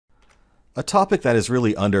A topic that is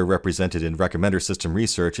really underrepresented in recommender system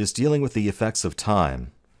research is dealing with the effects of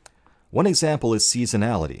time. One example is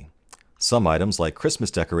seasonality. Some items, like Christmas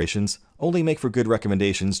decorations, only make for good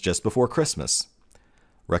recommendations just before Christmas.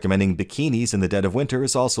 Recommending bikinis in the dead of winter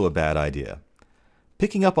is also a bad idea.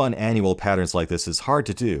 Picking up on annual patterns like this is hard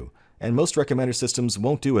to do, and most recommender systems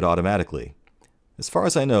won't do it automatically. As far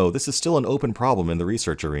as I know, this is still an open problem in the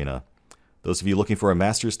research arena. Those of you looking for a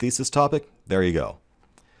master's thesis topic, there you go.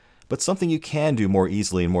 But something you can do more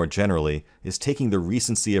easily and more generally is taking the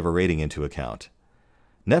recency of a rating into account.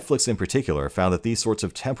 Netflix in particular found that these sorts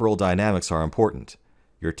of temporal dynamics are important.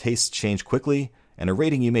 Your tastes change quickly, and a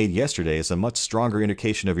rating you made yesterday is a much stronger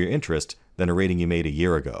indication of your interest than a rating you made a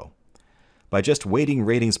year ago. By just weighting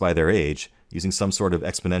ratings by their age, using some sort of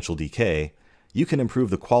exponential decay, you can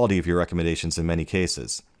improve the quality of your recommendations in many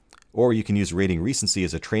cases. Or you can use rating recency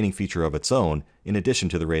as a training feature of its own, in addition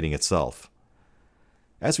to the rating itself.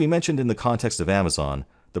 As we mentioned in the context of Amazon,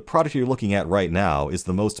 the product you're looking at right now is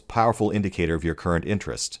the most powerful indicator of your current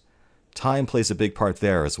interest. Time plays a big part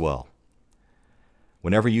there as well.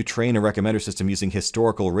 Whenever you train a recommender system using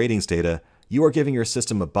historical ratings data, you are giving your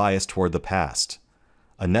system a bias toward the past.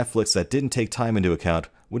 A Netflix that didn't take time into account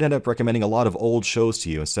would end up recommending a lot of old shows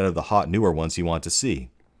to you instead of the hot newer ones you want to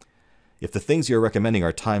see. If the things you're recommending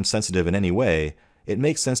are time sensitive in any way, it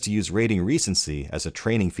makes sense to use rating recency as a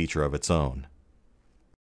training feature of its own.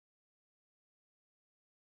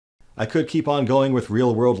 I could keep on going with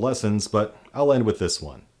real-world lessons, but I'll end with this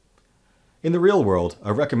one. In the real world,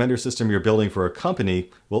 a recommender system you're building for a company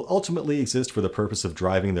will ultimately exist for the purpose of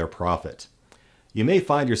driving their profit. You may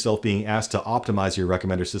find yourself being asked to optimize your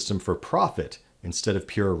recommender system for profit instead of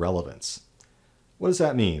pure relevance. What does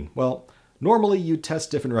that mean? Well, normally you test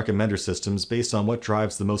different recommender systems based on what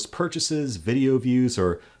drives the most purchases, video views,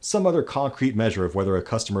 or some other concrete measure of whether a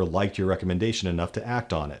customer liked your recommendation enough to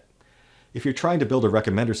act on it. If you're trying to build a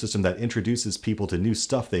recommender system that introduces people to new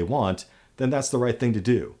stuff they want, then that's the right thing to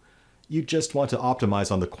do. You just want to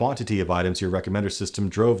optimize on the quantity of items your recommender system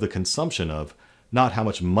drove the consumption of, not how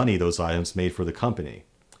much money those items made for the company.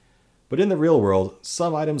 But in the real world,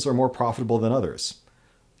 some items are more profitable than others.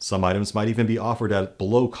 Some items might even be offered at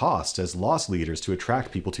below cost as loss leaders to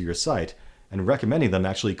attract people to your site, and recommending them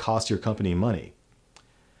actually costs your company money.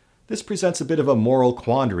 This presents a bit of a moral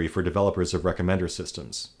quandary for developers of recommender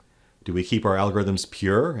systems. Do we keep our algorithms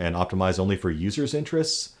pure and optimize only for users'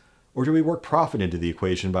 interests? Or do we work profit into the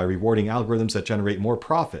equation by rewarding algorithms that generate more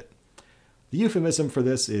profit? The euphemism for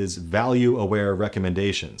this is value-aware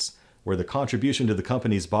recommendations, where the contribution to the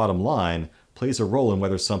company's bottom line plays a role in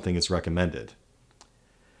whether something is recommended.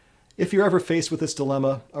 If you're ever faced with this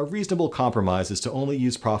dilemma, a reasonable compromise is to only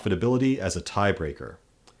use profitability as a tiebreaker.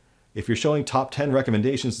 If you're showing top 10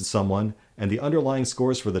 recommendations to someone, and the underlying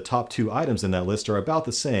scores for the top 2 items in that list are about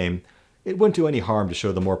the same, it wouldn't do any harm to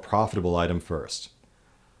show the more profitable item first.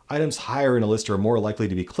 Items higher in a list are more likely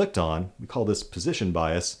to be clicked on, we call this position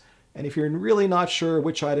bias, and if you're really not sure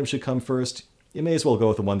which item should come first, you may as well go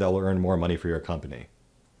with the one that will earn more money for your company.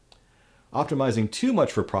 Optimizing too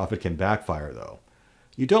much for profit can backfire though.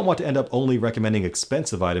 You don't want to end up only recommending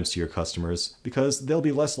expensive items to your customers because they'll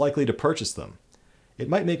be less likely to purchase them. It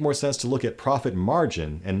might make more sense to look at profit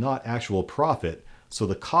margin and not actual profit, so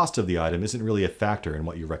the cost of the item isn't really a factor in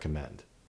what you recommend.